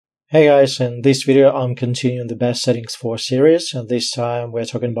Hey guys, in this video I'm continuing the best settings for series, and this time we're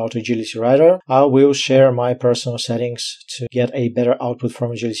talking about Agility Writer. I will share my personal settings to get a better output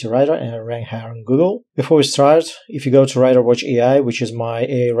from Agility Writer and rank higher on Google. Before we start, if you go to WriterWatch AI, which is my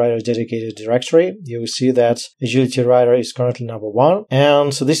AI Writer dedicated directory, you will see that Agility Writer is currently number 1,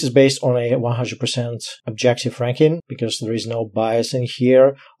 and so this is based on a 100% objective ranking because there is no bias in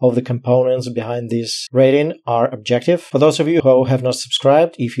here. All the components behind this rating are objective. For those of you who have not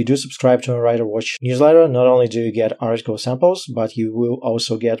subscribed, if you do subscribe to my WriterWatch newsletter, not only do you get article samples, but you will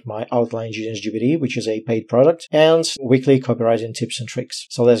also get my Outline Genius GPT, which is a paid product, and weekly copywriting tips and tricks.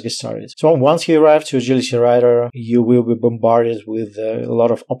 So let's get started. So once you arrive to Agility Writer, you will be bombarded with a lot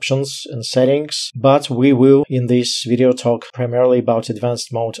of options and settings, but we will in this video talk primarily about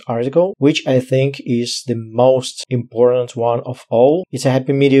advanced mode article, which I think is the most important one of all. It's a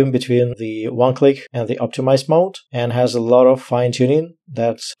happy medium between the one-click and the optimized mode and has a lot of fine-tuning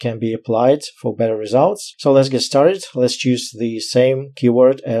that can be applied for better results. So let's get started. Let's choose the same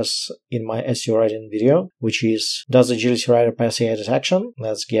keyword as in my SEO writing video, which is, does Agility Writer pass AI detection?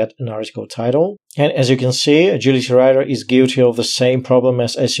 Let's get an article title. And as you can see, Agility Writer is guilty of the same problem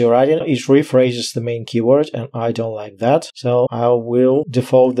as SEO writing. It rephrases the main keyword, and I don't like that. So I will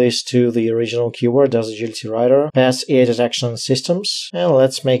default this to the original keyword, does Agility Writer pass AI detection systems? And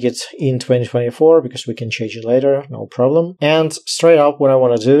let's make it in 2024 because we can change it later, no problem. And straight up, what I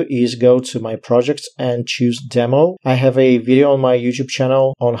want to do is go to my projects and choose demo. I have a video on my YouTube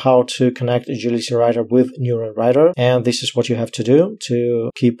channel on how to connect Agility Writer with Neuron Writer, and this is what you have to do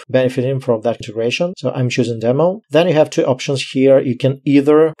to keep benefiting from that integration. So I'm choosing demo. Then you have two options here. You can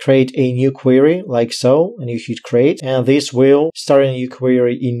either create a new query like so, and you hit create, and this will start a new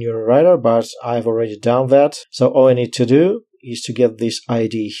query in Neuron Writer, but I've already done that. So all I need to do is to get this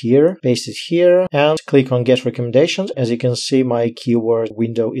ID here, paste it here, and click on Get Recommendations. As you can see, my keyword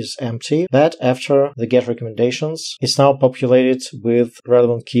window is empty, but after the Get Recommendations, it's now populated with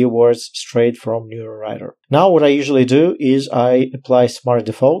relevant keywords straight from Neuron Writer. Now what I usually do is I apply smart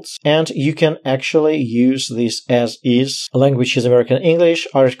defaults, and you can actually use this as is. Language is American English,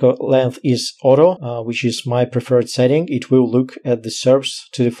 article length is auto, which is my preferred setting. It will look at the SERPs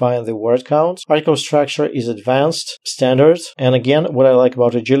to define the word count. Article structure is advanced, standard. And again, what I like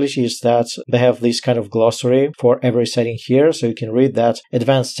about Agility is that they have this kind of glossary for every setting here. So you can read that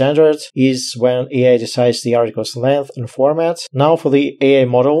advanced standard is when AI decides the article's length and format. Now for the AI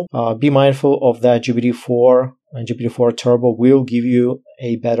model, be mindful of that GPT-4 and GPT-4 Turbo will give you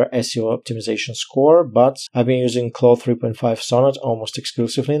a better SEO optimization score, but I've been using Claude 3.5 Sonnet almost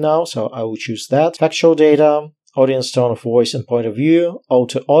exclusively now, so I will choose that. Factual data, audience tone of voice and point of view,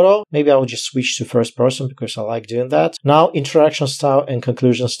 auto. Maybe I'll just switch to first person because I like doing that. Now, introduction style and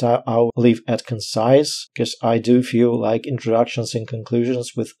conclusion style, I'll leave at concise because I do feel like introductions and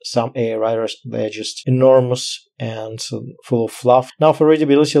conclusions with some AI writers, they're just enormous and full of fluff. Now for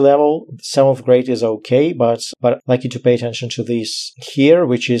readability level, 7th grade is okay, but I'd like you to pay attention to this here,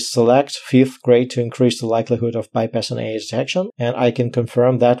 which is select 5th grade to increase the likelihood of bypassing AI detection. And I can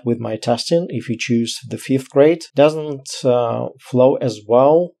confirm that with my testing. If you choose the 5th grade, doesn't flow as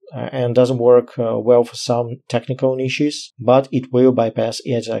well and doesn't work well for some technical niches, but it will bypass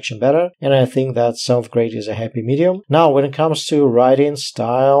AI detection better. And I think that 7th grade is a happy medium. Now, when it comes to writing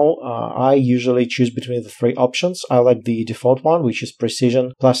style, I usually choose between the three options. I like the default one, which is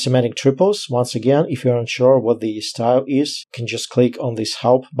precision plus semantic triples. Once again, if you're unsure what the style is, you can just click on this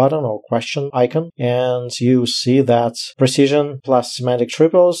help button or question icon, and you see that precision plus semantic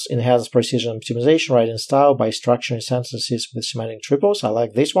triples enhance precision optimization writing style by structuring sentences with semantic triples. I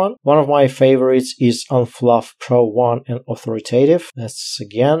like this one. One of my favorites is Unfluff Pro 1 and Authoritative. Let's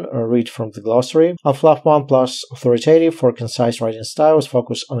again read from the glossary. Unfluff 1 plus Authoritative for concise writing styles,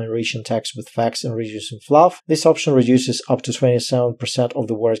 focus on enriching text with facts and reducing fluff. This option reduces up to 27% of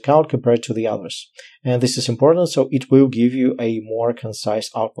the word count compared to the others. And this is important, so it will give you a more concise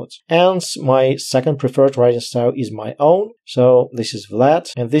output. And my second preferred writing style is my own. So this is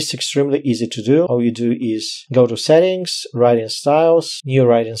Vlad, and this is extremely easy to do. All you do is go to settings, writing styles, new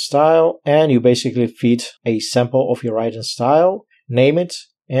writing style, and you basically feed a sample of your writing style, name it,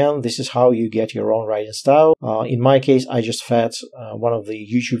 and this is how you get your own writing style. In my case, I just fed one of the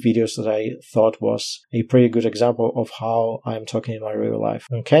YouTube videos that I thought was a pretty good example of how I'm talking in my real life.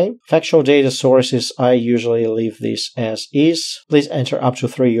 Okay. Factual data sources, I usually leave this as is. Please enter up to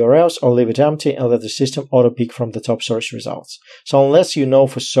 3 URLs or leave it empty and let the system auto-pick from the top search results. So unless you know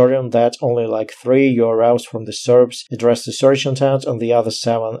for certain that only like 3 URLs from the SERPs address the search intent and the other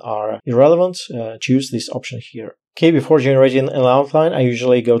 7 are irrelevant, choose this option here. Okay, before generating an outline, I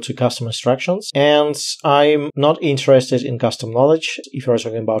usually go to custom instructions, and I'm not interested in custom knowledge. If you're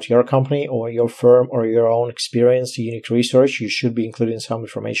talking about your company or your firm or your own experience, unique research, you should be including some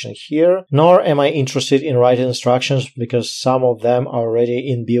information here. Nor am I interested in writing instructions because some of them are already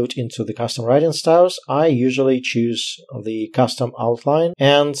inbuilt into the custom writing styles. I usually choose the custom outline,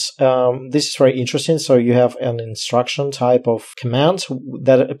 and this is very interesting. So you have an instruction type of command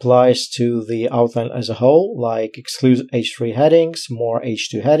that applies to the outline as a whole, like exclude H3 headings, more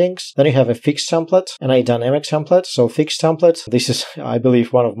H2 headings. Then you have a fixed template and a dynamic template. So fixed template, this is, I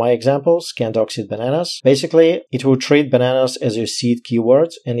believe, one of my examples, CanDoc seed bananas. Basically, it will treat bananas as your seed keyword,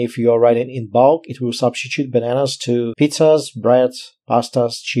 and if you are writing in bulk, it will substitute bananas to pizzas, bread,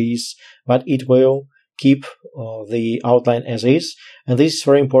 pastas, cheese, but it will keep the outline as is. And this is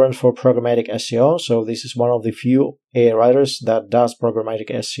very important for programmatic SEO. So this is one of the few AI writers that does programmatic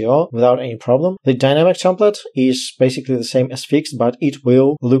SEO without any problem. The dynamic template is basically the same as fixed, but it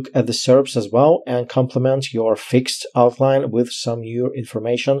will look at the SERPs as well and complement your fixed outline with some new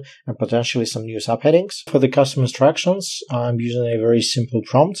information and potentially some new subheadings. For the custom instructions, I'm using a very simple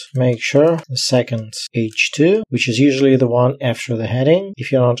prompt. Make sure the second H2, which is usually the one after the heading.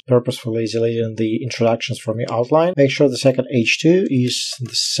 If you're not purposefully deleting the introductions from your outline, make sure the second H2 is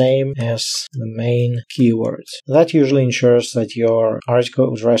the same as the main keyword. That usually ensures that your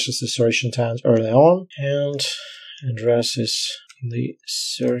article addresses the search intent early on and addresses the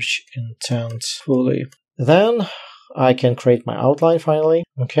search intent fully. Then I can create my outline finally.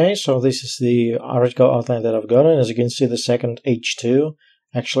 Okay, so this is the article outline that I've gotten. As you can see, the second H2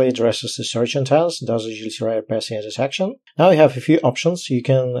 actually addresses the search intent, does the Agility Writer passing detection. Now you have a few options. You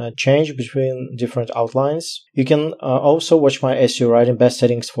can change between different outlines. You can also watch my SEO writing best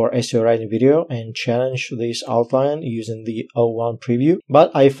settings for SEO writing video and challenge this outline using the O1 preview.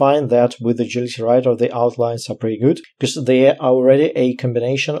 But I find that with the Agility Writer, the outlines are pretty good because they are already a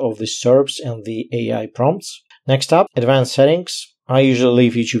combination of the SERPs and the AI prompts. Next up, advanced settings. I usually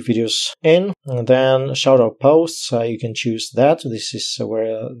leave YouTube videos in, and then shoutout posts, you can choose that. This is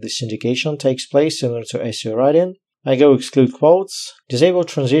where the syndication takes place, similar to SEO writing. I go exclude quotes, disable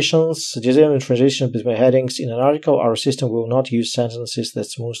transitions. Disabling transitions between headings in an article, our system will not use sentences that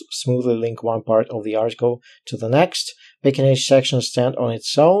smoothly link one part of the article to the next, making each section stand on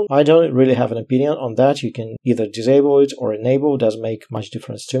its own. I don't really have an opinion on that. You can either disable it or enable, it doesn't make much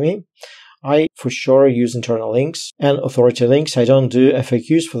difference to me. I for sure use internal links and authority links. I don't do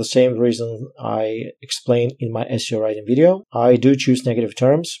FAQs for the same reason I explained in my SEO writing video. I do choose negative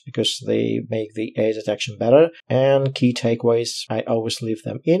terms because they make the AI detection better, and key takeaways, I always leave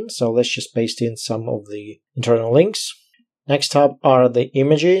them in. So let's just paste in some of the internal links. Next up are the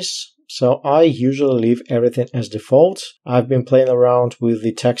images. So I usually leave everything as default. I've been playing around with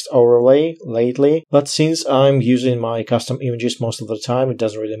the text overlay lately, but since I'm using my custom images most of the time, it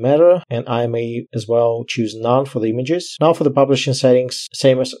doesn't really matter, and I may as well choose none for the images. Now for the publishing settings,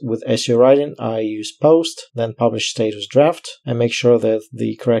 same as with SEO writing, I use post, then publish status draft, and make sure that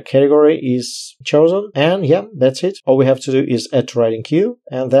the correct category is chosen. And yeah, that's it. All we have to do is add to writing queue,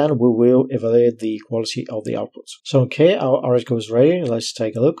 and then we will evaluate the quality of the outputs. So okay, our article is ready. Let's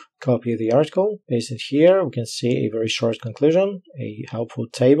take a look. Copy the article, paste it here. We can see a very short conclusion, a helpful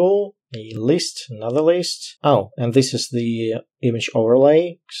table, a list, another list. Oh, and this is the image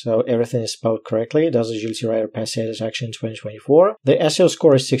overlay, so everything is spelled correctly. Does Agility Writer pass AI detection in 2024? The SEO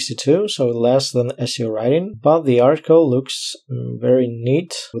score is 62, so less than SEO writing, but the article looks very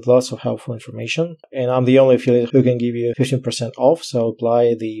neat with lots of helpful information. And I'm the only affiliate who can give you 15% off, so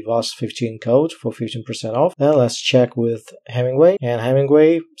apply the VAS15 code for 15% off. Then let's check with Hemingway, and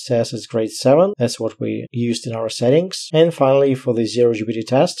Hemingway says it's grade 7. That's what we used in our settings. And finally, for the ZeroGPT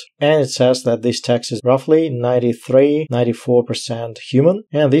test, and it says that this text is roughly 93-94% human,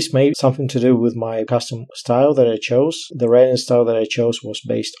 and this may be something to do with my custom style that I chose. The writing style that I chose was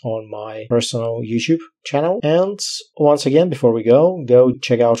based on my personal YouTube channel. And once again, before we go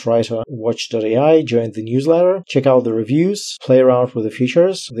check out writerwatch.ai, join the newsletter, check out the reviews, play around with the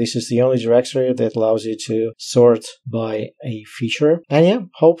features. This is the only directory that allows you to sort by a feature. And yeah,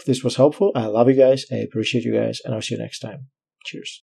 hope this was helpful. I love you guys, I appreciate you guys, and I'll see you next time. Cheers.